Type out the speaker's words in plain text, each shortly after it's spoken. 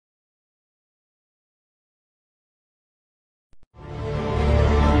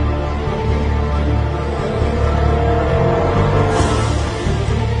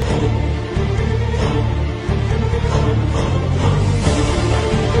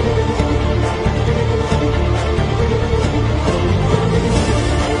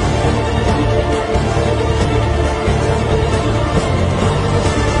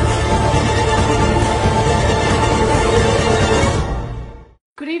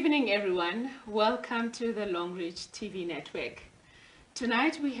evening, everyone. Welcome to the Long Reach TV network.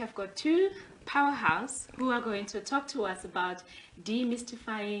 Tonight we have got two powerhouse who are going to talk to us about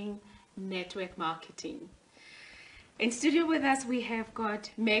demystifying network marketing. In studio with us we have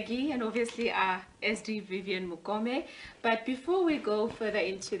got Maggie and obviously our SD Vivian Mukome. But before we go further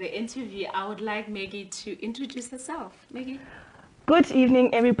into the interview, I would like Maggie to introduce herself. Maggie. Good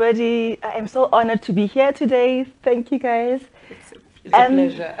evening, everybody. I am so honored to be here today. Thank you, guys. It's a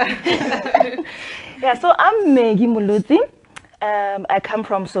pleasure. Yeah, so I'm Maggie Muluzi. I come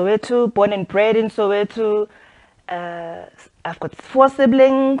from Soweto, born and bred in Soweto. I've got 4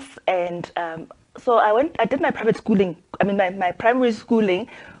 siblings, and so I did my private schooling. I mean, my primary schooling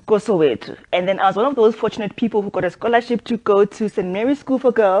goes Soweto, and then I was one of those fortunate people who got a scholarship to go to St. Mary's School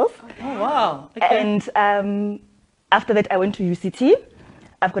for Girls. Oh wow! Okay. And after that, I went to UCT.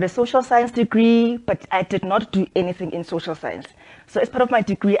 I've got a social science degree, but I did not do anything in social science. So as part of my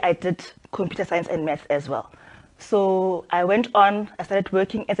degree, I did computer science and math as well. So I went on, I started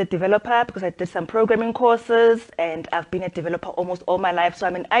working as a developer because I did some programming courses, and I've been a developer almost all my life. So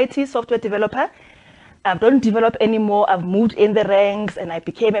I'm an IT software developer. I don't develop anymore. I've moved in the ranks and I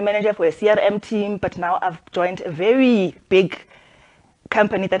became a manager for a CRM team, but now I've joined a very big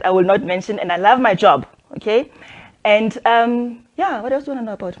company that I will not mention, and I love my job, okay? And yeah, what else do you want to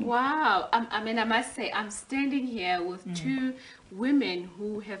know about me? Wow. I mean, I must say, I'm standing here with two women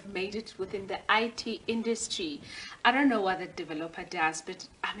who have made it within the IT industry. I don't know what a developer does, but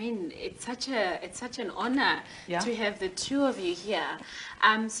I mean, it's such an honor to have the two of you here.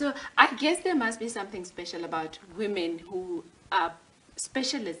 So I guess there must be something special about women who are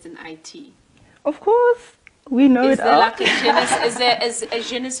specialists in IT. Of course. We know is it there all. like is there a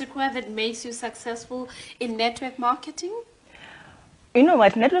je ne sais quoi that makes you successful in network marketing? You know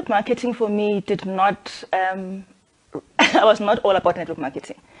what? Network marketing for me did not, I was not all about network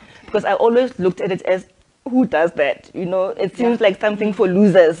marketing, because I always looked at it as, who does that? You know, it seems like something for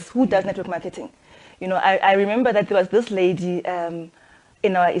losers. Who does network marketing? You know, I remember that there was this lady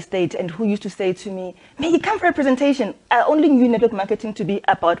in our estate and who used to say to me, Maggie, come for a presentation. I only knew network marketing to be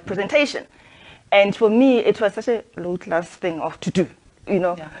about presentation. And for me, it was such a low-class thing to do, you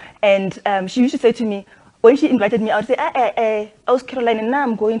know. Yeah. And she used to say to me, when she invited me, I would say, I was Caroline, and now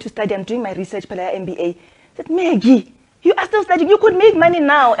I'm going to study. I'm doing my research for the MBA. I said, Maggie, you are still studying. You could make money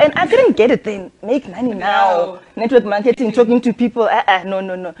now. And I didn't get it then. Make money now. Network marketing, talking to people.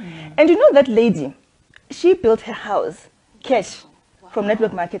 No. And you know that lady, she built her house, cash, from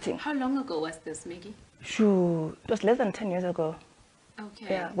network marketing. How long ago was this, Maggie? Shoo, it was less than 10 years ago. Okay.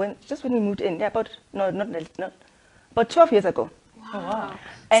 Yeah, just when we moved in. Yeah, about 12 years ago. Wow. Oh, wow.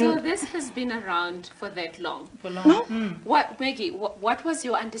 And so this has been around for that long? For long. No. What, Maggie, what was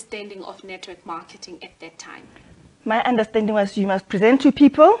your understanding of network marketing at that time? My understanding was you must present to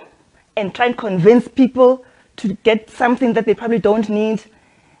people and try and convince people to get something that they probably don't need.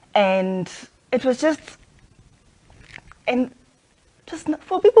 And it was just not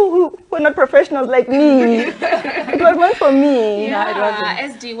for people who were not professionals like me. It was not for me. Yeah, it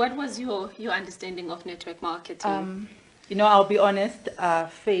wasn't. SD, what was your understanding of network marketing? You know, I'll be honest,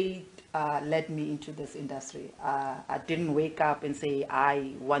 fate led me into this industry. I didn't wake up and say,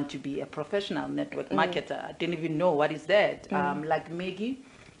 I want to be a professional network marketer. I didn't even know what is that. Like Maggie,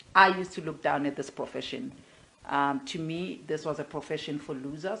 I used to look down at this profession. To me, this was a profession for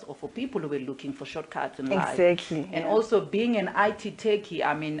losers or for people who were looking for shortcuts in life. Exactly. And also being an IT techie,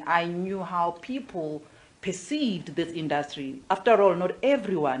 I mean, I knew how people perceived this industry. After all, not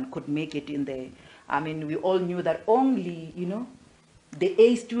everyone could make it in there. I mean, we all knew that only, you know, the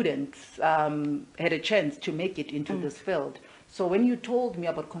A students had a chance to make it into this field. So when you told me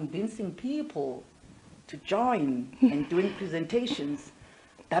about convincing people to join and doing presentations,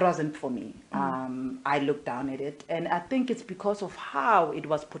 that wasn't for me. I looked down at it, and I think it's because of how it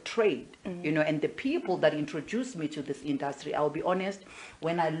was portrayed, you know, and the people that introduced me to this industry. I'll be honest,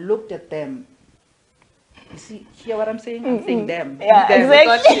 when I looked at them, you see, hear what I'm saying? I'm saying them. Yeah,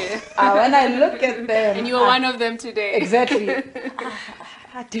 exactly. When I look at them, and you are one of them today. Exactly.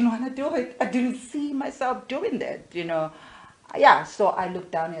 I didn't want to do it. I didn't see myself doing that, you know. Yeah, so I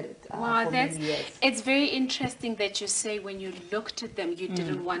looked down at it wow, for many years. It's very interesting that you say when you looked at them, you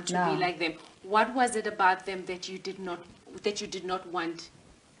didn't want to be like them. What was it about them that you did not want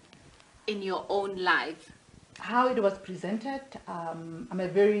in your own life? How it was presented, I'm a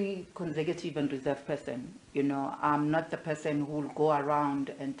very consecutive and reserved person. You know, I'm not the person who will go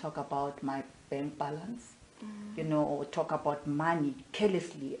around and talk about my bank balance, you know, or talk about money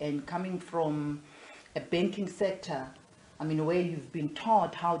carelessly. And coming from a banking sector, I mean, where you've been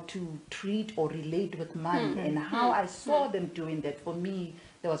taught how to treat or relate with money, and how I saw them doing that. For me,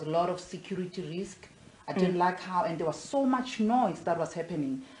 there was a lot of security risk. I didn't like how, and there was so much noise that was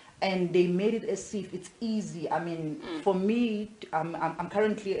happening, and they made it as if it's easy. I mean, for me, I'm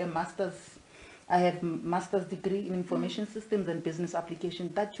currently a master's. I have master's degree in information systems and business application.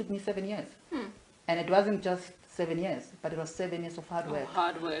 That took me 7 years, and it wasn't just 7 years, but it was 7 years of hard work.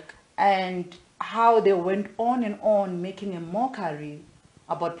 Hard work. And how they went on and on making a mockery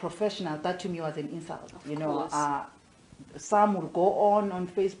about professionals, that to me was an insult. Of you know, course. some will go on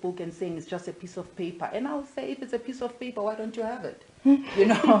Facebook and saying it's just a piece of paper, and I'll say, if it's a piece of paper, why don't you have it? You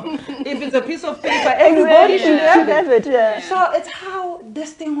know, if it's a piece of paper, everybody should have it. Yeah. So it's how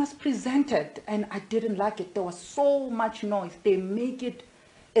this thing was presented, and I didn't like it. There was so much noise. They make it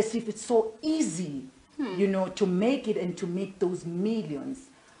as if it's so easy, you know, to make it and to make those millions.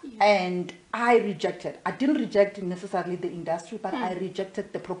 And I rejected. I didn't reject necessarily the industry, but I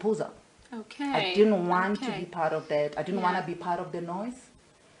rejected the proposal. Okay. I didn't want to Okay. be part of that. I didn't want to be part of the noise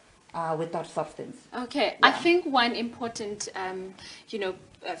without substance. Okay, I think one important,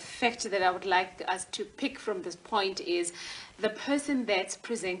 factor that I would like us to pick from this point is the person that's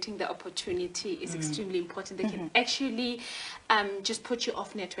presenting the opportunity is extremely important. They can actually just put you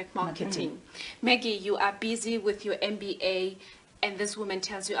off network marketing. Maggie, you are busy with your MBA, and this woman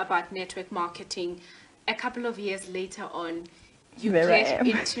tells you about network marketing. A couple of years later on, you Where I get am.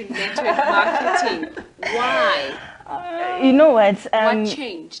 into network marketing. Why? You know what? What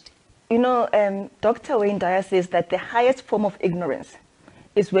changed? You know, Dr. Wayne Dyer says that the highest form of ignorance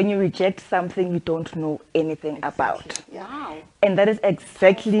is when you reject something you don't know anything about. Wow. And that is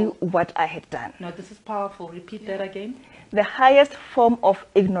exactly what I had done. No, this is powerful. Repeat that again. The highest form of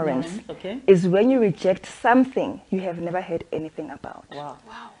ignorance Okay. is when you reject something you have never heard anything about. Wow.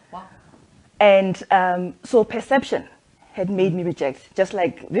 Wow. Wow. And so perception had made me reject, just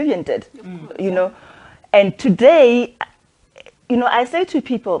like Vivian did, you know. And today, you know, I say to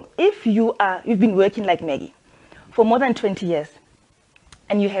people, if you've been working like Maggie for more than 20 years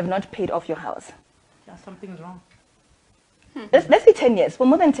and you have not paid off your house, Yeah, something's wrong. let's say 10 years, for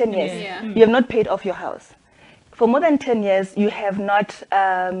more than 10 years, Yeah. you have not paid off your house. For more than 10 years, you have not,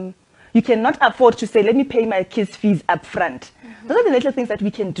 you cannot afford to say, let me pay my kids' fees up front. Those are the little things that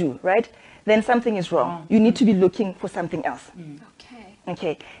we can do, right? Then something is wrong. You need to be looking for something else. Okay.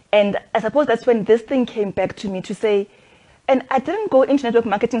 Okay. And I suppose that's when this thing came back to me to say, and I didn't go into network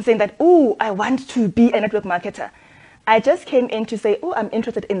marketing saying that, oh, I want to be a network marketer. I just came in to say, oh, I'm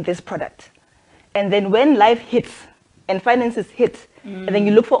interested in this product. And then when life hits and finances hit, and then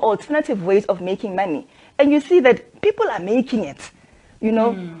you look for alternative ways of making money, and you see that people are making it, you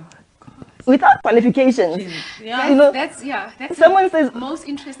know, without qualifications. Yeah. You know, That's someone the says- most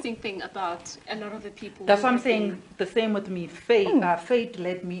interesting thing about a lot of the people. That's who what I'm have been- saying. The same with me. Fate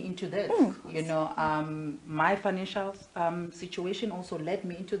led me into this. You know, my financial situation also led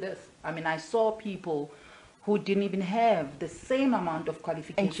me into this. I mean, I saw people who didn't even have the same amount of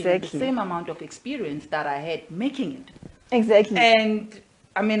qualification, the Exactly. same amount of experience that I had making it. Exactly. And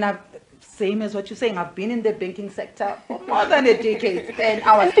I mean, same as what you're saying, I've been in the banking sector for more than a decade, and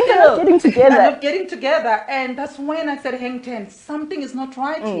I was things are still not getting together. I'm not getting together, and that's when I said, "Hang ten, something is not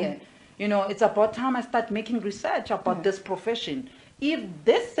right here." You know, it's about time I start making research about this profession. If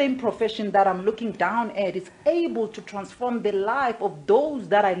this same profession that I'm looking down at is able to transform the life of those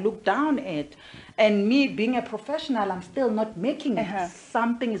that I look down at, and me being a professional, I'm still not making it,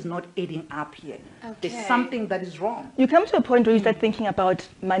 something is not adding up here. There's Okay. something that is wrong. You come to a point where you start thinking about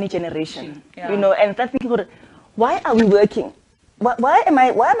money generation, Yeah. you know, and start thinking about, why are we working? Why am I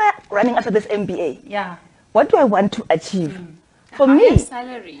running after this MBA? Yeah. What do I want to achieve? For Higher me,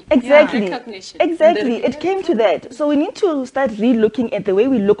 salary. exactly, Recognition. exactly. It came to that. So we need to start re-looking at the way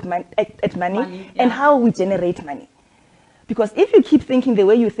we look at money, Money, and yeah. how we generate money. Because if you keep thinking the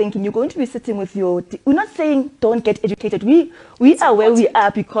way you're thinking, you're going to be sitting with your... We're not saying don't get educated. We are where we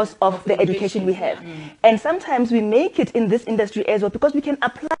are because of the education we have. And sometimes we make it in this industry as well because we can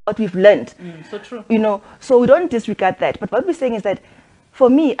apply what we've learned. So true. You know, so we don't disregard that. But what we're saying is that for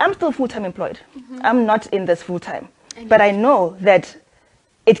me, I'm still full-time employed. I'm not in this full-time. But I know that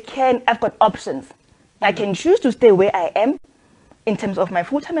I've got options. I can choose to stay where I am in terms of my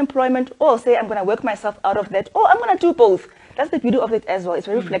full-time employment, or say I'm going to work myself out of that, or I'm going to do both. That's the beauty of it as well. It's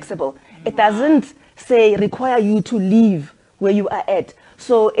very flexible. It doesn't say require you to leave where you are at.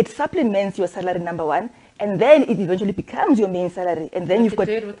 So it supplements your salary, number one, and then it eventually becomes your main salary. And then you've got...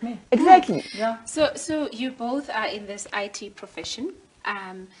 It did with me. Exactly. Yeah. So you both are in this IT profession.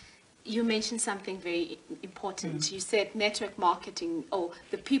 you mentioned something very important. You said network marketing, or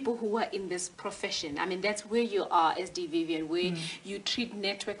the people who are in this profession. I mean, that's where you are as D. Vivian, where you treat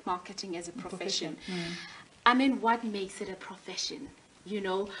network marketing as a profession. I mean, what makes it a profession? You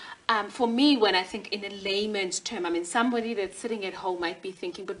know, for me, when I think in a layman's term, I mean, somebody that's sitting at home might be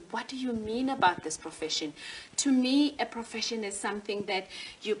thinking, but what do you mean about this profession? To me, a profession is something that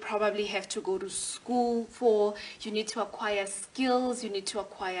you probably have to go to school for. You need to acquire skills, you need to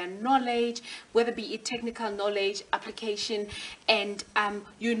acquire knowledge, whether be it technical knowledge, application, and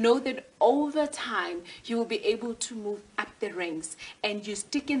you know that over time, you will be able to move up the ranks, and you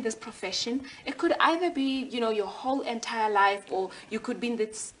stick in this profession. It could either be, you know, your whole entire life, or you could be in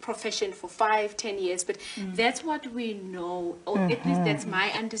this profession for 5, 10 years, but that's what we know, or at least that's my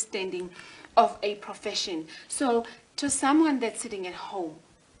understanding of a profession. So to someone that's sitting at home,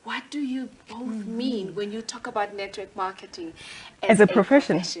 what do you both mean when you talk about network marketing as a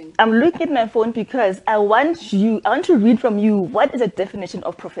profession? I'm looking at my phone because I want to read from you what is a definition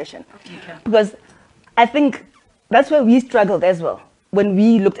of profession. Okay. Because I think that's where we struggled as well when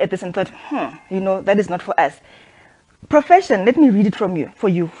we looked at this and thought, you know, that is not for us. Profession, let me read it for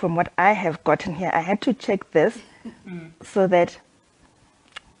you, from what I have gotten here. I had to check this so that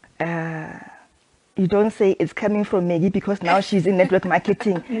you don't say it's coming from Maggie because now she's in network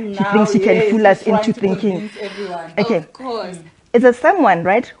marketing. She thinks she can fool us into thinking. Okay. Of course. It's a someone,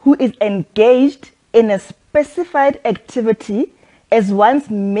 right, who is engaged in a specified activity as one's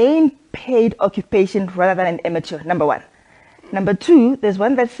main paid occupation rather than an amateur, number one. Number two, there's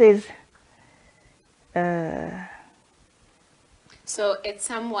one that says... so it's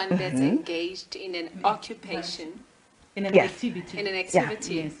someone that's engaged in an occupation. In an activity. In an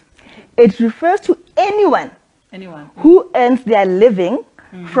activity. Yes. It refers to anyone who earns their living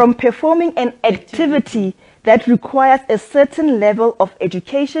from performing an activity that requires a certain level of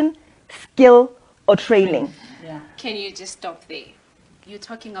education, skill, or training. Yeah. Can you just stop there? You're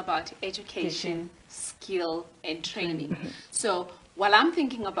talking about education, skill, and training. So while I'm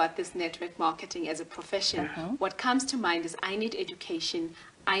thinking about this network marketing as a profession, what comes to mind is I need education,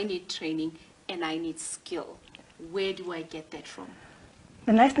 I need training, and I need skill. Where do I get that from?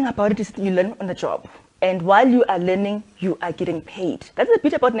 The nice thing about it is you learn on the job. And while you are learning, you are getting paid. That's a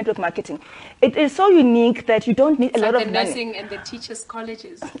bit about network marketing. It is so unique that you don't need a lot of money. The nursing and the teachers'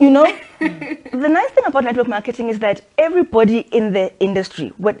 colleges. You know, the nice thing about network marketing is that everybody in the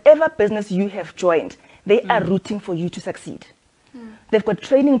industry, whatever business you have joined, they are rooting for you to succeed. They've got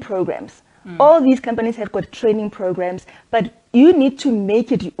training programs. All these companies have got training programs, but you need to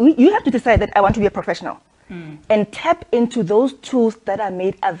make it, you have to decide that I want to be a professional. And tap into those tools that are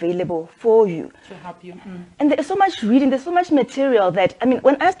made available for you. To help you. And there's so much reading, there's so much material that, I mean,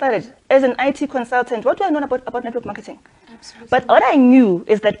 when I started as an IT consultant, what do I know about network marketing? Absolutely. But what I knew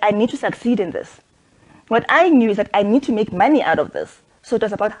is that I need to succeed in this. What I knew is that I need to make money out of this. So it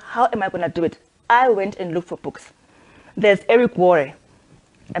was about how am I going to do it? I went and looked for books. There's Eric Worre.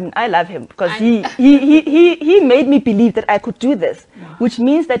 I mean, I love him because he made me believe that I could do this, which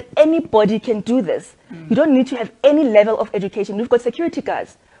means that anybody can do this. You don't need to have any level of education. We've got security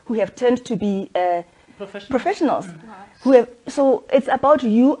guards who have turned to be professionals. So it's about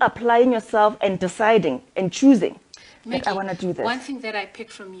you applying yourself and deciding and choosing that I want to do this. One thing that I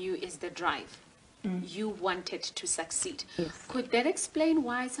picked from you is the drive. You wanted to succeed. Yes. Could that explain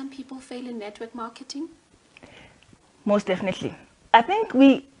why some people fail in network marketing? Most definitely. I think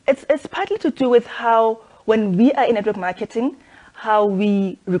it's partly to do with how, when we are in network marketing, how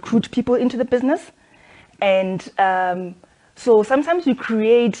we recruit people into the business. And so sometimes we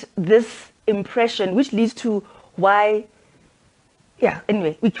create this impression, which leads to why,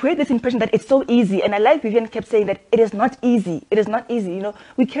 anyway, we create this impression that it's so easy. And I like Vivian kept saying that it is not easy. It is not easy. You know,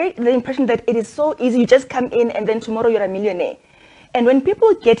 we create the impression that it is so easy. You just come in and then tomorrow you're a millionaire. And when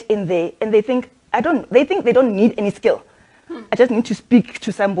people get in there and they think they don't need any skill. I just need to speak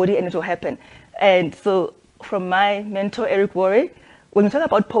to somebody and it will happen. And so from my mentor, Eric Worre, when you talk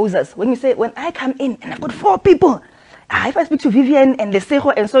about posers, when you say, when I come in and I've got 4 people, if I speak to Vivian and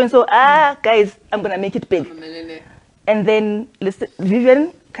Lesejo and so, guys, I'm going to make it big. And then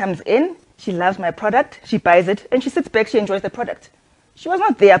Vivian comes in, she loves my product, she buys it, and she sits back, she enjoys the product. She was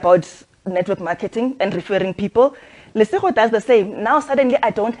not there about network marketing and referring people. Lesejo does the same. Now suddenly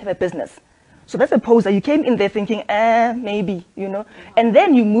I don't have a business. So that's a poser. You came in there thinking, maybe, you know. And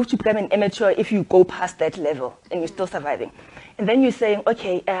then you move to become an amateur if you go past that level and you're still surviving. And then you're saying,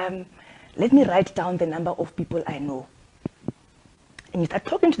 okay, let me write down the number of people I know. And you start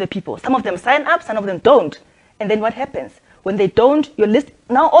talking to the people. Some of them sign up, some of them don't. And then what happens? When they don't, your list,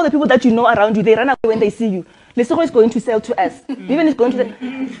 now all the people that you know around you, they run away when they see you. Lesego is going to sell to us. Vivian is going to,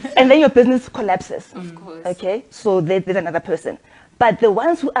 and then your business collapses. Of course. Okay, so there's another person. But the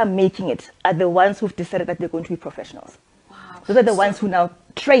ones who are making it are the ones who've decided that they're going to be professionals. Wow. Those are the ones who now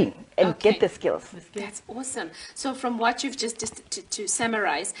train and get the skills. That's awesome. So from what you've just to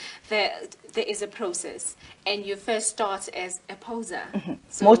summarize, there is a process, and you first start as a poser.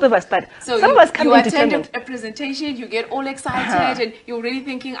 So, Most of us start. So some you, of us come you in attend determined. a presentation, you get all excited, and you're really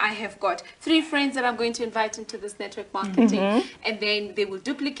thinking, I have got 3 friends that I'm going to invite into this network marketing, and then they will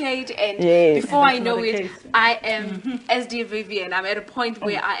duplicate, and before I know it, I am SD Vivian. I'm at a point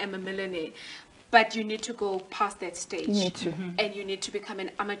where I am a millionaire. But you need to go past that stage. You need to. And you need to become an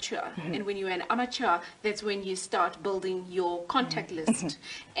amateur. And when you're an amateur, that's when you start building your contact list.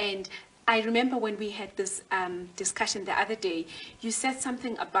 And I remember when we had this discussion the other day, you said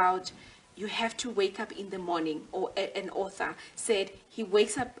something about you have to wake up in the morning, or an author said he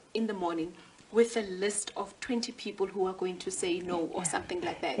wakes up in the morning with a list of 20 people who are going to say no, or something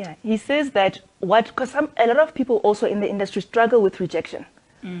like that. Yeah, he says that because a lot of people also in the industry struggle with rejection.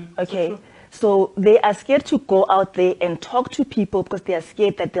 Okay. So they are scared to go out there and talk to people because they are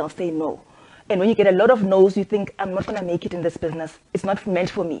scared that they'll say no. And when you get a lot of no's, you think, I'm not going to make it in this business. It's not meant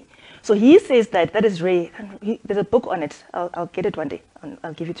for me. So he says that is Ray. There's a book on it. I'll get it one day.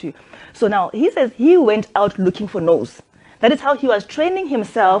 I'll give it to you. So now he says he went out looking for no's. That is how he was training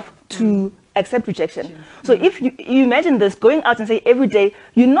himself to accept rejection. So if you imagine this, going out and say every day,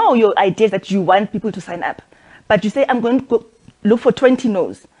 you know your ideas that you want people to sign up. But you say, I'm going to go look for 20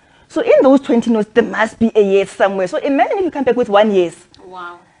 no's. So in those 20 no's, there must be a yes somewhere. So imagine if you come back with 1 yes.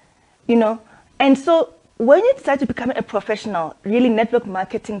 Wow. You know? And so when you decide to become a professional, really network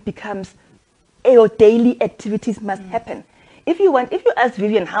marketing becomes your daily activities must happen. If you ask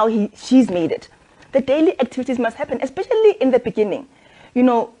Vivian how she's made it, the daily activities must happen, especially in the beginning. You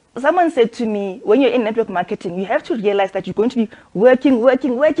know, someone said to me, when you're in network marketing, you have to realize that you're going to be working,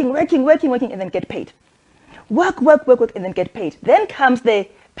 and then get paid. Work, and then get paid. Then comes the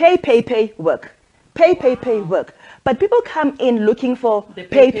pay, work. Pay, work. But people come in looking for The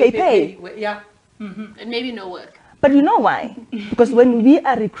pay. Yeah. And maybe no work. But you know why? Because when we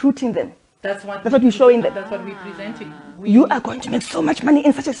are recruiting them, That's what we're showing them. That's what we're presenting. You are going to make so much money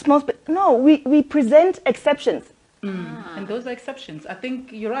in such a small space. No, we present exceptions. And those are exceptions. I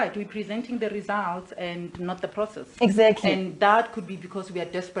think you're right. We're presenting the results and not the process. Exactly. And that could be because we are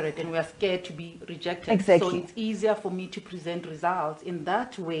desperate and we are scared to be rejected. Exactly. So it's easier for me to present results in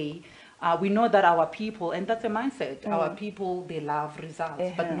that way. We know that our people, and that's a mindset, our people, they love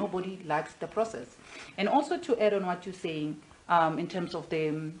results, but nobody likes the process. And also to add on what you're saying, in terms of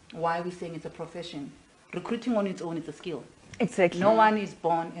why we're saying it's a profession, recruiting on its own is a skill. Exactly. No one is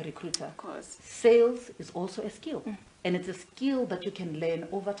born a recruiter. Of course. Sales is also a skill, and it's a skill that you can learn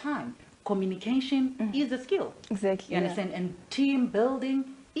over time. Communication is a skill. Exactly. You understand? And team building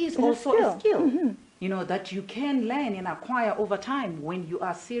is also a skill. You know, that you can learn and acquire over time when you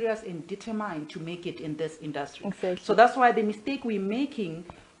are serious and determined to make it in this industry. Exactly. So that's why the mistake we're making,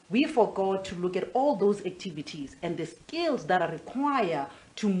 we forgot to look at all those activities and the skills that are required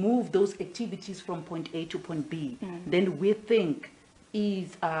to move those activities from point A to point B. Then we think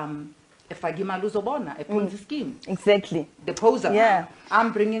is a Fagima a Ponzi scheme. Exactly. The poser. Yeah.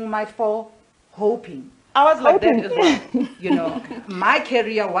 I'm bringing my 4, hoping. I was like that as well. You know, my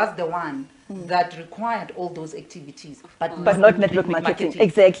career was the one that required all those activities, but not network marketing.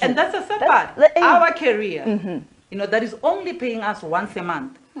 Exactly. And that's the sad That's part. the aim. Our career, you know, that is only paying us once a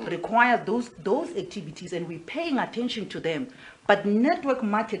month, requires those activities, and we're paying attention to them. But network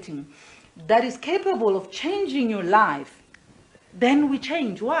marketing, that is capable of changing your life, then we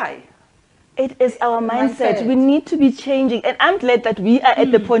change. Why? It is our mindset. Mindset. We need to be changing. And I'm glad that we are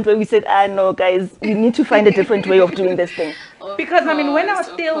at the point where we said, no, guys, we need to find a different way of doing this thing. Because I mean, when I was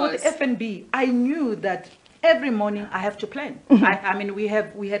Of still with course. F&B, I knew that every morning I have to plan. I mean, we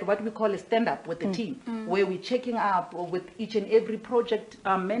had what we call a stand-up with the team, where we're checking up with each and every project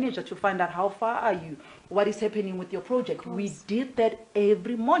manager to find out how far are you, what is happening with your project. We did that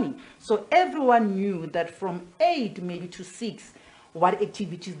every morning. So everyone knew that from 8 maybe to 6, what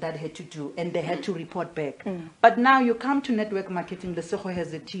activities that had to do, and they had to report back. But now you come to network marketing, the Soho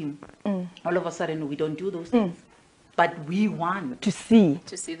has a team. All of a sudden, we don't do those things. But we want To see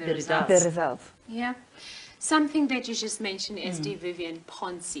the the results. the results. Yeah. Something that you just mentioned, SD Vivian,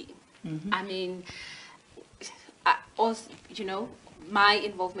 Ponzi. I mean, also, you know, my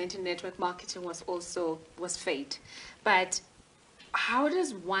involvement in network marketing was fate. But how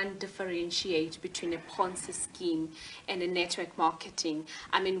does one differentiate between a Ponzi scheme and a network marketing?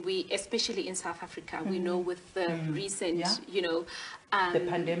 I mean, we, especially in South Africa, we know with the recent, Yeah. you know, The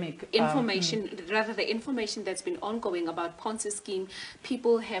pandemic. information, rather the information that's been ongoing about Ponzi scheme,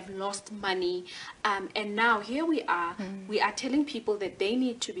 people have lost money, and now here we are telling people that they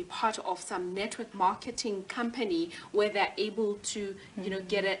need to be part of some network marketing company where they're able to, you know,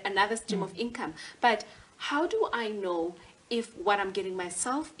 get another stream of income. But how do I know if what I'm getting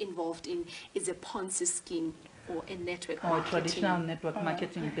myself involved in is a Ponzi scheme or a network Or marketing? traditional network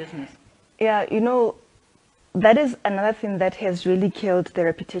marketing business. Yeah, you know, that is another thing that has really killed the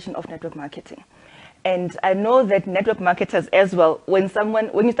reputation of network marketing. And I know that network marketers as well, when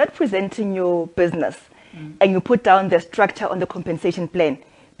you start presenting your business and you put down the structure on the compensation plan,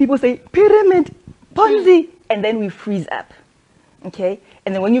 people say, pyramid, Ponzi, and then we freeze up. Okay?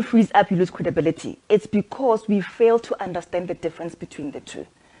 And then when you freeze up, you lose credibility. It's because we fail to understand the difference between the two.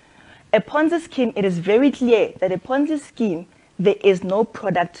 A Ponzi scheme, it is very clear that a Ponzi scheme, there is no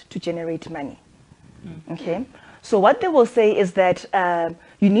product to generate money. Okay? So what they will say is that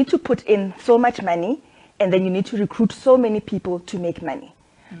you need to put in so much money and then you need to recruit so many people to make money.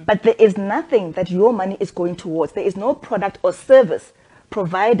 But there is nothing that your money is going towards. There is no product or service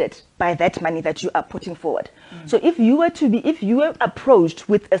provided by that money that you are putting forward. So if you were approached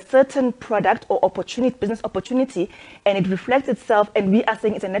with a certain product or opportunity, business opportunity, and it reflects itself, and we are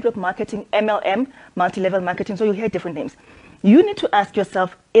saying it's a network marketing, MLM, multi-level marketing, so you hear different names. You need to ask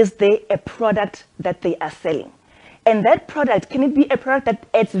yourself, is there a product that they are selling? And that product, can it be a product that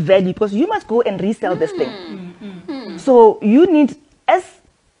adds value? Because you must go and resell this thing. So you need,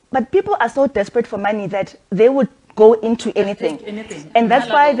 but people are so desperate for money that they would go into anything. And that's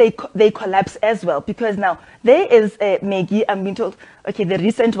why they collapse as well. Because now, there is a Maggie, I'm being told, okay, the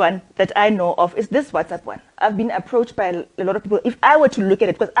recent one that I know of is this WhatsApp one. I've been approached by a lot of people. If I were to look at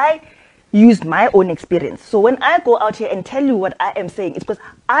it, because I use my own experience. So when I go out here and tell you what I am saying, it's because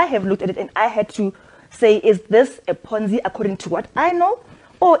I have looked at it and I had to say, is this a Ponzi according to what I know,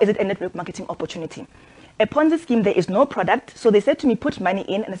 or is it a network marketing opportunity? A Ponzi scheme, there is no product. So they said to me, put money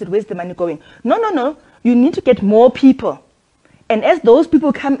in, and I said, where's the money going? No. You need to get more people. And as those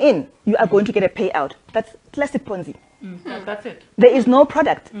people come in, you are going to get a payout. That's classic Ponzi. That's it. There is no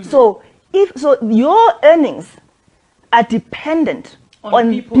product. So your earnings are dependent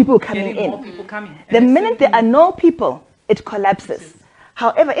on people coming in. More people coming. The minute there are no people, it collapses.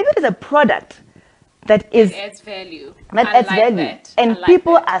 However, if it is a product that adds value, and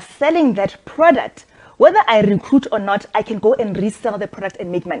people are selling that product, whether I recruit or not, I can go and resell the product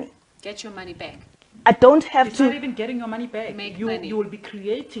and make money. Get your money back. I don't have it's to. It's not even getting your money back. Money. You will be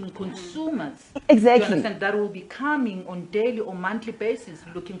creating consumers. Exactly. You understand? That will be coming on daily or monthly basis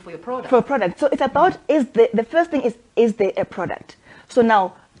looking for your product. For a product. So it's about, the first thing is there a product? So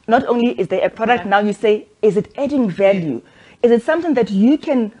now, not only is there a product, now you say, is it adding value? Is it something that you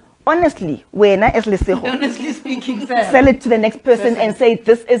can honestly speaking, sell it to the next person and say,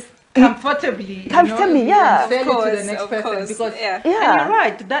 this is comfortably, yeah. Sell it to the next person. Because, and you're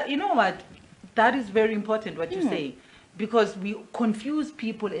right, that, you know what, that is very important what you say, because we confuse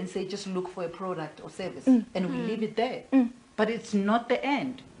people and say just look for a product or service and we leave it there. But it's not the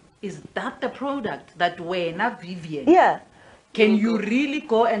end. Is that the product that we're not Vivian? Yeah. Can you really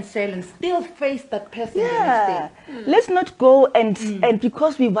go and sell and still face that person the next day? Let's not go and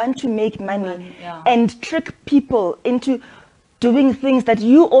because we want to make money and trick people into doing things that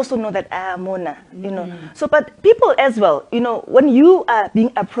you also know that Mona, you know. So, but people as well, you know, when you are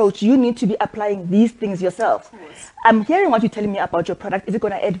being approached, you need to be applying these things yourself. I'm hearing what you're telling me about your product. Is it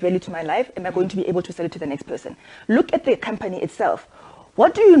going to add value to my life? Am I going to be able to sell it to the next person? Look at the company itself.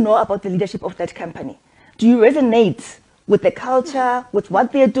 What do you know about the leadership of that company? Do you resonate with the culture, with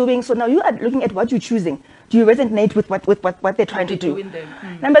what they're doing? So now you are looking at what you're choosing. Do you resonate with what they're trying to do?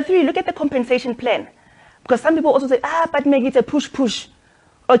 Number 3, look at the compensation plan. Because some people also say, but maybe it's a push.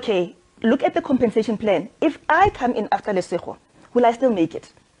 Okay, look at the compensation plan. If I come in after Lesego, will I still make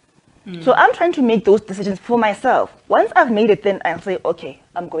it? So I'm trying to make those decisions for myself. Once I've made it, then I'll say, okay,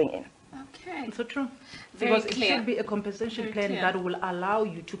 I'm going in. Okay. So true. Very because clear. It should be a compensation plan that will allow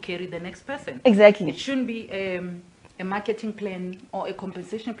you to carry the next person. Exactly. It shouldn't be a marketing plan or a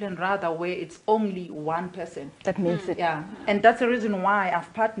compensation plan rather where it's only one person that makes it. Yeah, and that's the reason why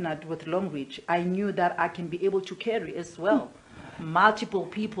I've partnered with Longreach. I knew that I can be able to carry as well multiple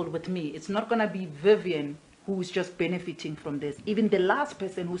people with me. It's not going to be Vivian who's just benefiting from this. Even the last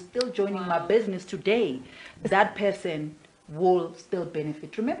person who's still joining my business today, that person will still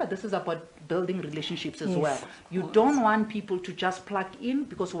benefit. Remember, this is about building relationships as Yes. well. You don't want people to just plug in,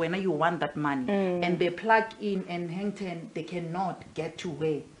 because when you want that money and they plug in and hang ten, they cannot get to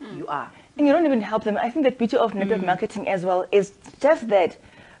where you are. And you don't even help them. I think the beauty of network marketing as well is just that,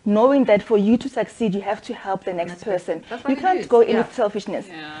 knowing that for you to succeed, you have to help the next person. That's what You it can't is. go in Yeah. with selfishness.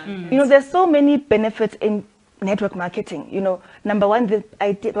 Yeah. You know, there's so many benefits in network marketing. You know, number one,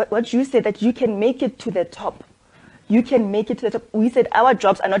 what you said, that you can make it to the top. You can make it to the top. We said our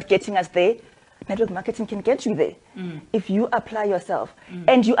jobs are not getting us there. Network marketing can get you there if you apply yourself.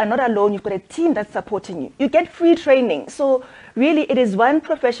 And you are not alone. You've got a team that's supporting you. You get free training. So really, it is one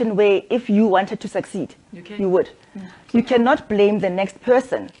profession where if you wanted to succeed, you would. You cannot blame the next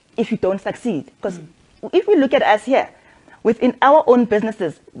person if you don't succeed. Because if we look at us here, within our own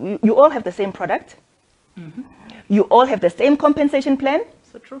businesses, you all have the same product. You all have the same compensation plan.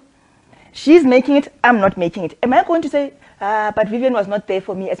 So true. She's making it, I'm not making it. Am I going to say, but Vivian was not there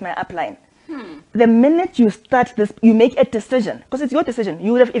for me as my upline? The minute you start this, you make a decision, because it's your decision.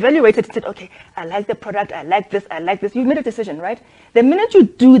 You would have evaluated and said, okay, I like the product, I like this, I like this. You've made a decision, right? The minute you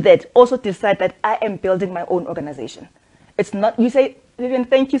do that, also decide that I am building my own organization. It's not, you say, Vivian,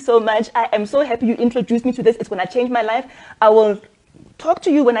 thank you so much. I am so happy you introduced me to this. It's going to change my life. I will talk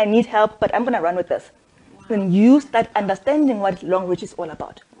to you when I need help, but I'm going to run with this. When you start understanding what Longreach is all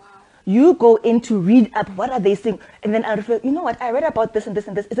about. You go in to read up, what are they saying? And then I refer, you know what, I read about this and this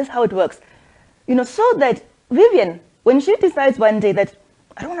and this. Is this how it works? You know, so that Vivian, when she decides one day that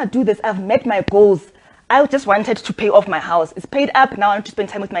I don't want to do this, I've met my goals. I just wanted to pay off my house. It's paid up, now I want to spend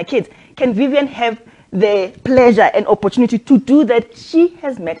time with my kids. Can Vivian have the pleasure and opportunity to do that? She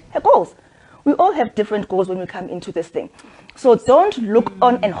has met her goals. We all have different goals when we come into this thing. So don't look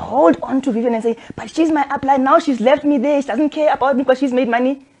on and hold on to Vivian and say, but she's my upline, now she's left me there. She doesn't care about me because she's made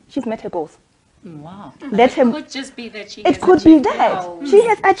money. She's met her goals. Wow. Let him. It could just be that she It has could be achieved her that. goals. She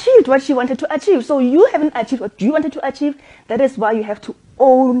has achieved what she wanted to achieve. So you haven't achieved what you wanted to achieve. That is why you have to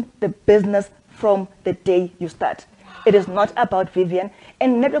own the business from the day you start. It is not about Vivian.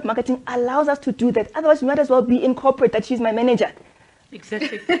 And network marketing allows us to do that. Otherwise, you might as well be in corporate that she's my manager.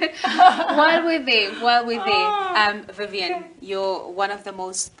 Exactly. While we're there, Vivian, you're one of the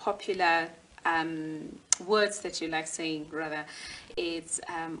most popular words that you like saying, rather. It's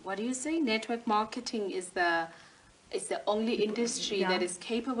what do you say? Network marketing is the only industry that is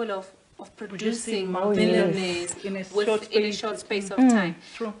capable of producing millionaires in a in a short space of time.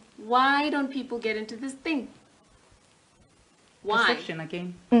 True. Why don't people get into this thing? Why? Perception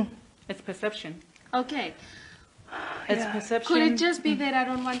again. It's perception. Okay. It's perception. Could it just be that I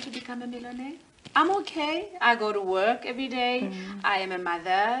don't want to become a millionaire? I'm okay. I go to work every day. I am a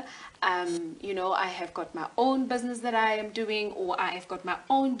mother. You know, I have got my own business that I am doing, or I have got my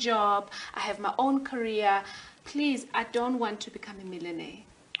own job. I have my own career. Please, I don't want to become a millionaire.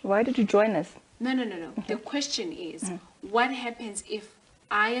 Why did you join us? No. The question is, what happens if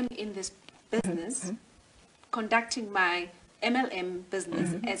I am in this business, conducting my MLM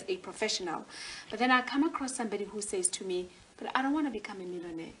business as a professional, but then I come across somebody who says to me, but I don't want to become a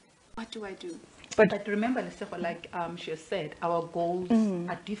millionaire. What do I do? But remember, Lesego, like she said, our goals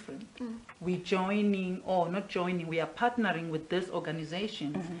are different. We're joining, or not joining, we are partnering with this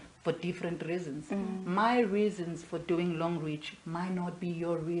organization for different reasons. My reasons for doing Longreach might not be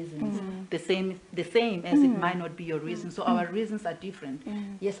your reasons. The same as it might not be your reasons. So our reasons are different.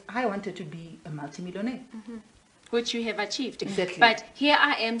 Yes, I wanted to be a multimillionaire. Which you have achieved. Exactly. But here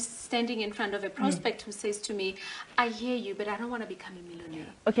I am standing in front of a prospect who says to me, I hear you, but I don't want to become a millionaire.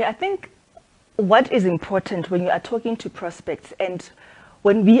 Okay, I think what is important when you are talking to prospects, and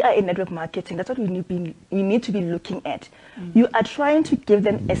when we are in network marketing, that's what we need to be looking at. You are trying to give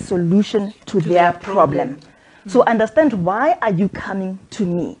them a solution to their problem. So understand, why are you coming to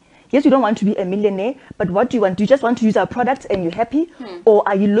me? Yes, you don't want to be a millionaire, but what do you want? Do you just want to use our products and you're happy? Or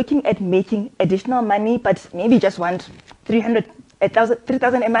are you looking at making additional money, but maybe just want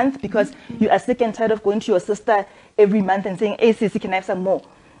 3,000 a month because you are sick and tired of going to your sister every month and saying, hey, sis, can I have some more?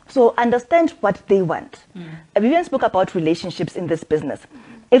 So understand what they want. Vivian spoke about relationships in this business.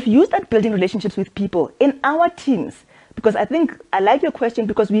 If you start building relationships with people in our teams, because I think I like your question,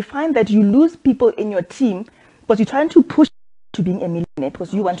 because we find that you lose people in your team because you're trying to push to being a millionaire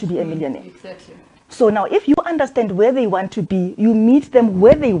because you want to be a millionaire. Exactly. So now if you understand where they want to be, you meet them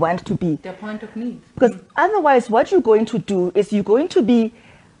where they want to be. Their point of need. Because otherwise what you're going to do is you're going to be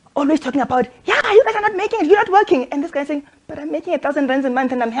always talking about, yeah, you guys are not making it, you're not working. And this guy saying, but I'm making 1,000 rands a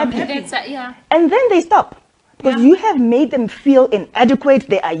month and I'm happy. And then they stop. Because you have made them feel inadequate,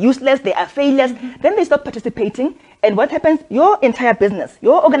 they are useless, they are failures. Then they stop participating. And what happens? Your entire business,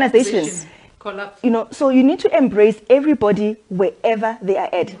 your organization collapse. You know, so you need to embrace everybody wherever they are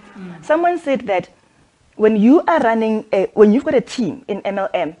at. Someone said that when you are running, when you've got a team in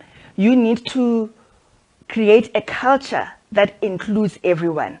MLM, you need to create a culture that includes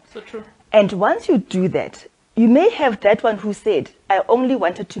everyone. So true. And once you do that, you may have that one who said, I only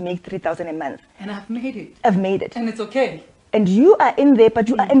wanted to make 3,000 a month. And I've made it. I've made it. And it's okay. And you are in there, but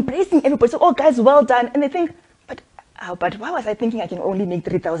you are embracing everybody. So, oh, guys, well done. And they think, but why was I thinking I can only make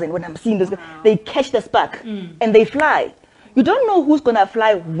 3,000 when I'm seeing those guys? They catch the spark and they fly. You don't know who's going to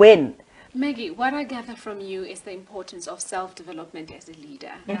fly when. Maggie, what I gather from you is the importance of self-development as a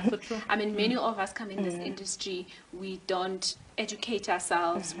leader. Yeah, so true. I mean, many of us come in this industry, we don't educate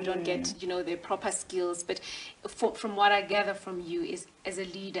ourselves, we don't get, the proper skills. But from what I gather from you is, as a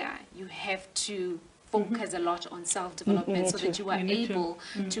leader, you have to focus a lot on self-development so that you are able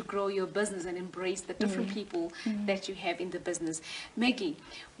to grow your business and embrace the different people that you have in the business. Maggie,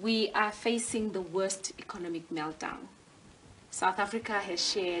 we are facing the worst economic meltdown. South Africa has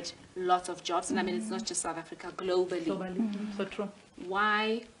shared lots of jobs, and I mean, it's not just South Africa, globally. So true.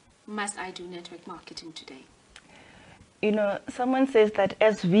 Why must I do network marketing today? You know, someone says that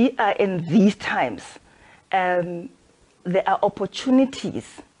as we are in these times, there are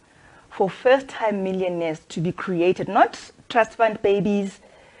opportunities for first-time millionaires to be created, not trust fund babies,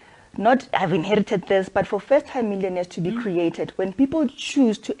 not I've inherited this, but for first-time millionaires to be created when people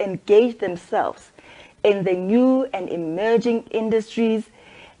choose to engage themselves in the new and emerging industries,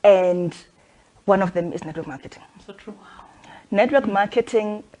 and one of them is network marketing. So true. Network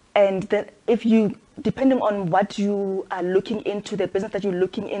marketing, and if you, depending on what you are looking into, the business that you're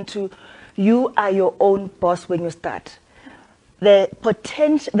looking into, you are your own boss when you start. The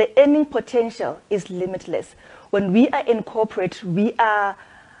earning potential is limitless. When we are in corporate, we are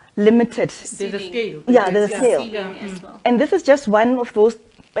limited. There's a scale. Yeah, there's a scale. As well. And this is just one of those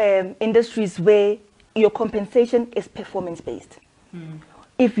industries where your compensation is performance-based.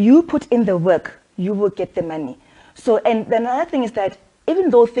 If you put in the work, you will get the money. So, and the another thing is that even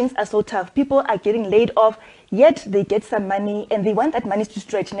though things are so tough, people are getting laid off, yet they get some money and they want that money to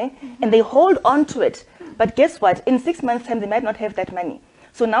stretch, and they hold on to it. But guess what? In 6 months' time, they might not have that money.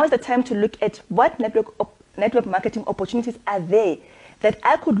 So now is the time to look at what network marketing opportunities are there that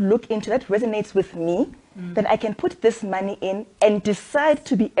I could look into that resonates with me, that I can put this money in and decide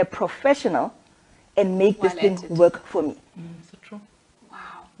to be a professional and make this thing work for me. So true. Wow.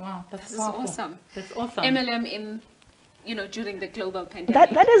 Wow, that's powerful. Awesome. That's awesome. MLM in, during the global pandemic.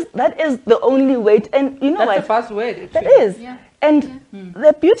 That is the only way. And you know that's what? the first word. That is. Yeah. And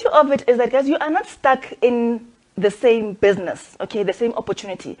the beauty of it is that, guys, you are not stuck in the same business, okay, the same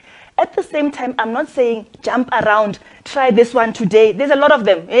opportunity. At the same time, I'm not saying jump around, try this one today. There's a lot of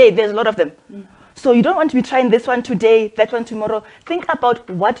them. Hey, there's a lot of them. So you don't want to be trying this one today, that one tomorrow. Think about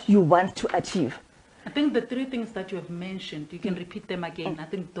what you want to achieve. I think the three things that you have mentioned, you can repeat them again. I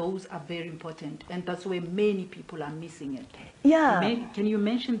think those are very important, and that's where many people are missing it. Yeah. Can you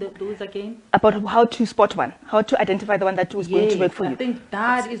mention those again? About how to spot one, how to identify the one that is going to work for you. I think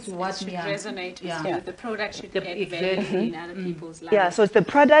that is what should resonate with yeah. you. The product should add Exactly. value in other people's lives. Yeah, so it's the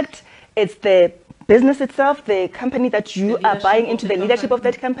product, it's the business itself, the company that you are buying into, the leadership of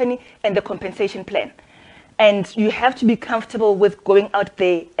that company, and the compensation plan. And you have to be comfortable with going out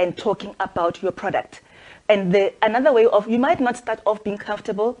there and talking about your product. And another way of, you might not start off being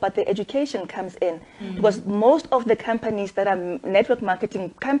comfortable, but the education comes in. Because most of the companies that are network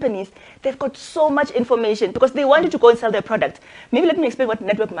marketing companies, they've got so much information because they want you to go and sell their product. Maybe let me explain what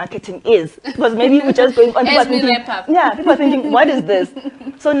network marketing is. Because maybe we're just going on. As we wrap up. Yeah, people are thinking, what is this?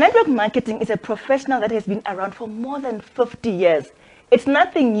 So network marketing is a professional that has been around for more than 50 years. It's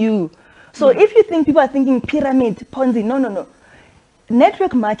nothing new. So if you think people are thinking pyramid, Ponzi, no.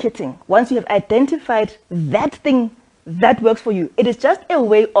 Network marketing, once you have identified that thing that works for you, it is just a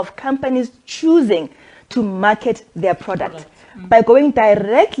way of companies choosing to market their product by going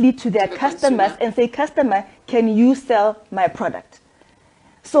directly to their customers and say, customer, can you sell my product?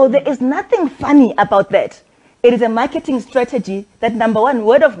 So there is nothing funny about that. It is a marketing strategy that, number one,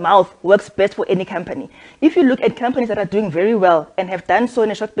 word of mouth works best for any company. If you look at companies that are doing very well and have done so in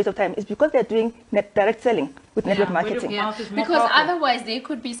a short space of time, it's because they're doing direct selling with network marketing. Yeah, because otherwise they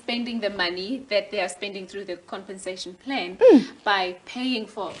could be spending the money that they are spending through the compensation plan by paying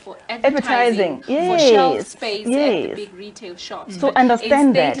for advertising, for shelf space at the big retail shops. So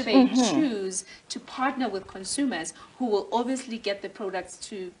understand that. Instead they choose to partner with consumers who will obviously get the products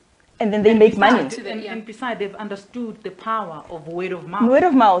to. And then they make money. And besides, they've understood the power of word of mouth. Word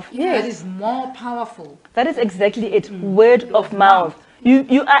of mouth, yes. That is more powerful. That is exactly it. Word of mouth.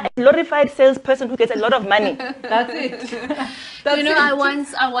 You are a glorified salesperson who gets a lot of money. That's it. That's You know,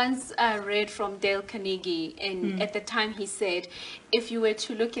 it. I once read from Dale Carnegie, and at the time he said, if you were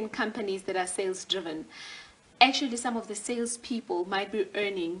to look in companies that are sales driven, actually some of the salespeople might be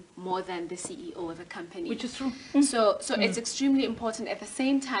earning more than the CEO of a company. Which is true. So it's extremely important at the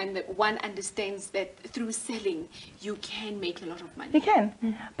same time that one understands that through selling, you can make a lot of money. You can.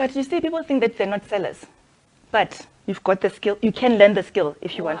 But you see, people think that they're not sellers. But you've got the skill. You can learn the skill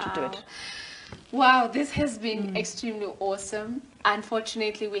if you want to do it. Wow, this has been extremely awesome.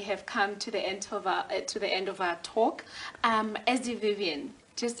 Unfortunately, we have come to the end of our talk. SD Vivian,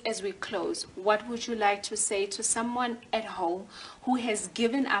 just as we close, what would you like to say to someone at home who has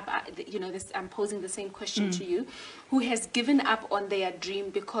given up? I'm posing the same question to you, who has given up on their dream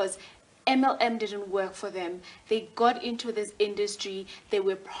because MLM didn't work for them. They got into this industry. They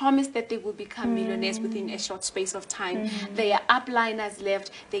were promised that they would become millionaires within a short space of time. Their upliners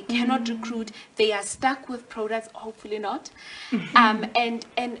left. They cannot recruit. They are stuck with products, hopefully not.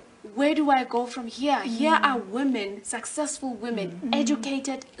 And where do I go from here? Here are women, successful women,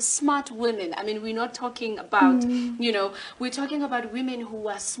 educated, smart women. I mean, we're not talking about, we're talking about women who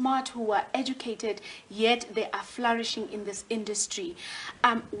are smart, who are educated, yet they are flourishing in this industry.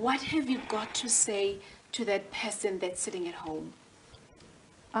 What have you got to say to that person that's sitting at home?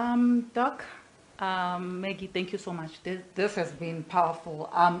 Doc, Maggie, thank you so much. This has been powerful.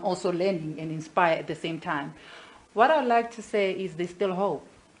 I'm also learning and inspired at the same time. What I'd like to say is there's still hope.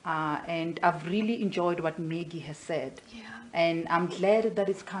 And I've really enjoyed what Maggie has said. Yeah. And I'm glad that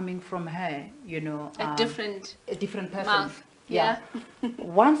it's coming from her, A different person. mouth. Yeah.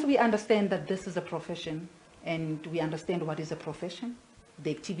 Once we understand that this is a profession and we understand what is a profession,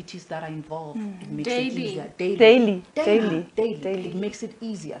 the activities that are involved, it makes it easier. Daily. It makes it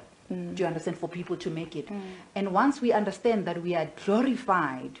easier to understand for people to make it. And once we understand that we are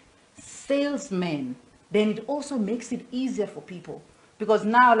glorified salesmen, then it also makes it easier for people. Because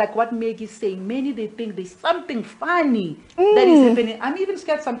now, like what Meg is saying, many they think there's something funny that is happening. I'm even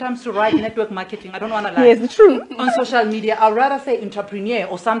scared sometimes to write network marketing. I don't want to lie. Yes, it's true. On social media, I'd rather say entrepreneur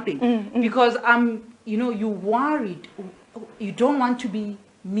or something. Because you're worried. You don't want to be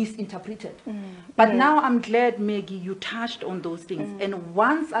misinterpreted. But now I'm glad, Maggie, you touched on those things. And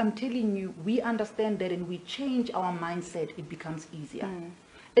once I'm telling you, we understand that and we change our mindset, it becomes easier.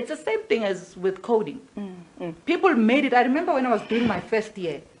 It's the same thing as with coding. People made it. I remember when I was doing my first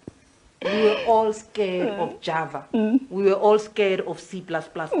year, we were all scared of Java. We were all scared of C++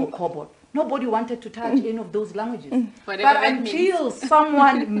 or COBOL. Nobody wanted to touch any of those languages. But until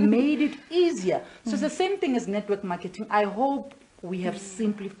someone made it easier. So it's the same thing as network marketing. I hope we have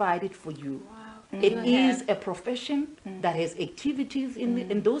simplified it for you. Wow. It is a profession that has activities in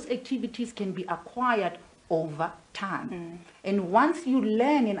it, and those activities can be acquired over time. And once you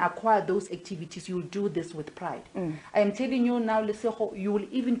learn and acquire those activities, you'll do this with pride. I am telling you now, you will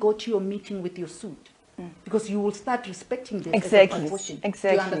even go to your meeting with your suit because you will start respecting this as a profession.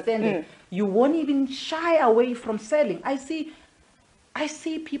 Exactly. You understand it? You won't even shy away from selling. I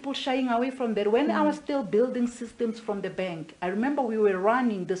see people shying away from that. When I was still building systems from the bank, I remember we were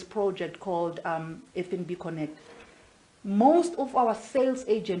running this project called F&B Connect. Most of our sales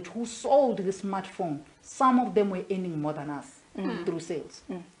agents who sold the smartphone, some of them were earning more than us through sales.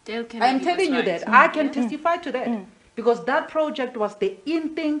 I'm telling you that. I can testify to that. Because that project was the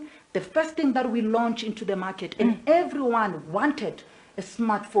in thing, the first thing that we launched into the market. And everyone wanted a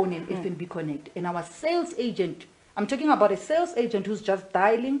smartphone in F&B Connect. And our sales agent, I'm talking about a sales agent who's just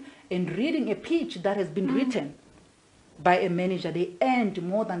dialing and reading a pitch that has been written by a manager. They earned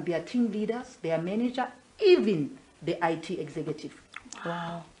more than their team leaders, their manager, even the IT executive.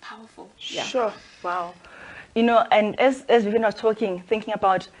 Wow. Powerful. Yeah. Sure. Wow. And as Vivian was talking, thinking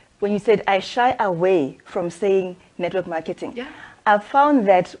about when you said I shy away from saying network marketing, I found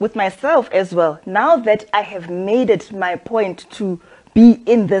that with myself as well, now that I have made it my point to be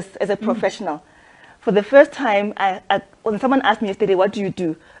in this as a professional, for the first time, when someone asked me yesterday, what do you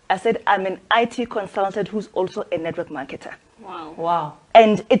do? I said, I'm an IT consultant who's also a network marketer. Wow.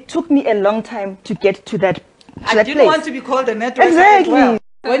 And it took me a long time to get to that I didn't want to be called a networker as well.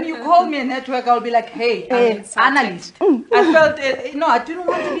 When you call me a network, I'll be like, hey, I'm an analyst. I felt, I didn't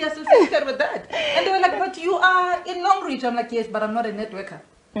want to be associated with that. And they were like, but you are in Longreach. I'm like, yes, but I'm not a networker.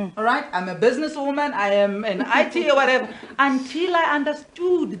 All right? I'm a businesswoman. I am an IT or whatever. Until I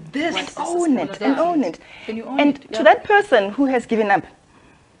understood this. And own it. Can you own it? And to that person who has given up,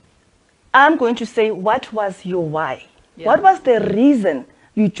 I'm going to say, what was your why? What was the reason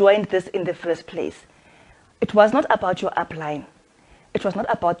you joined this in the first place? It was not about your upline. It was not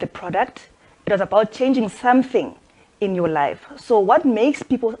about the product. It was about changing something in your life. So what makes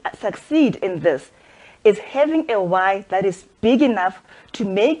people succeed in this is having a why that is big enough to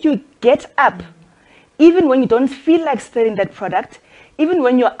make you get up, even when you don't feel like selling that product, even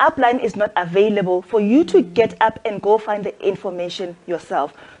when your upline is not available, for you to get up and go find the information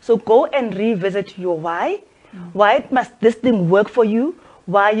yourself. So go and revisit your why. Why must this thing work for you?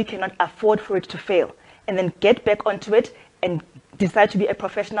 Why you cannot afford for it to fail? And then get back onto it and decide to be a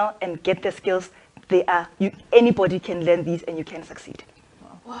professional and get the skills. Anybody can learn these and you can succeed.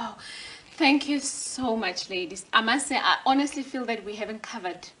 Wow. Thank you so much, ladies. I must say, I honestly feel that we haven't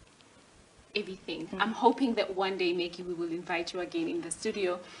covered everything. I'm hoping that one day, Maggie, we will invite you again in the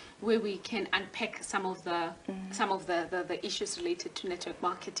studio where we can unpack some of the issues related to network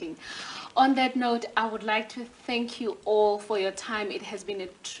marketing. On that note, I would like to thank you all for your time. It has been a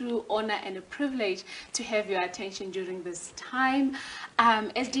true honor and a privilege to have your attention during this time.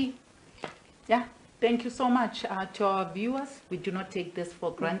 SD? Yeah, thank you so much to our viewers. We do not take this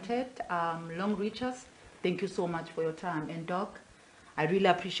for granted. Long reachers, thank you so much for your time. And Doc, I really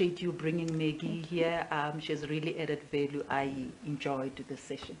appreciate you bringing Maggie here. She's really added value. I enjoyed this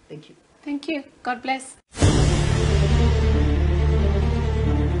session. Thank you. Thank you. God bless.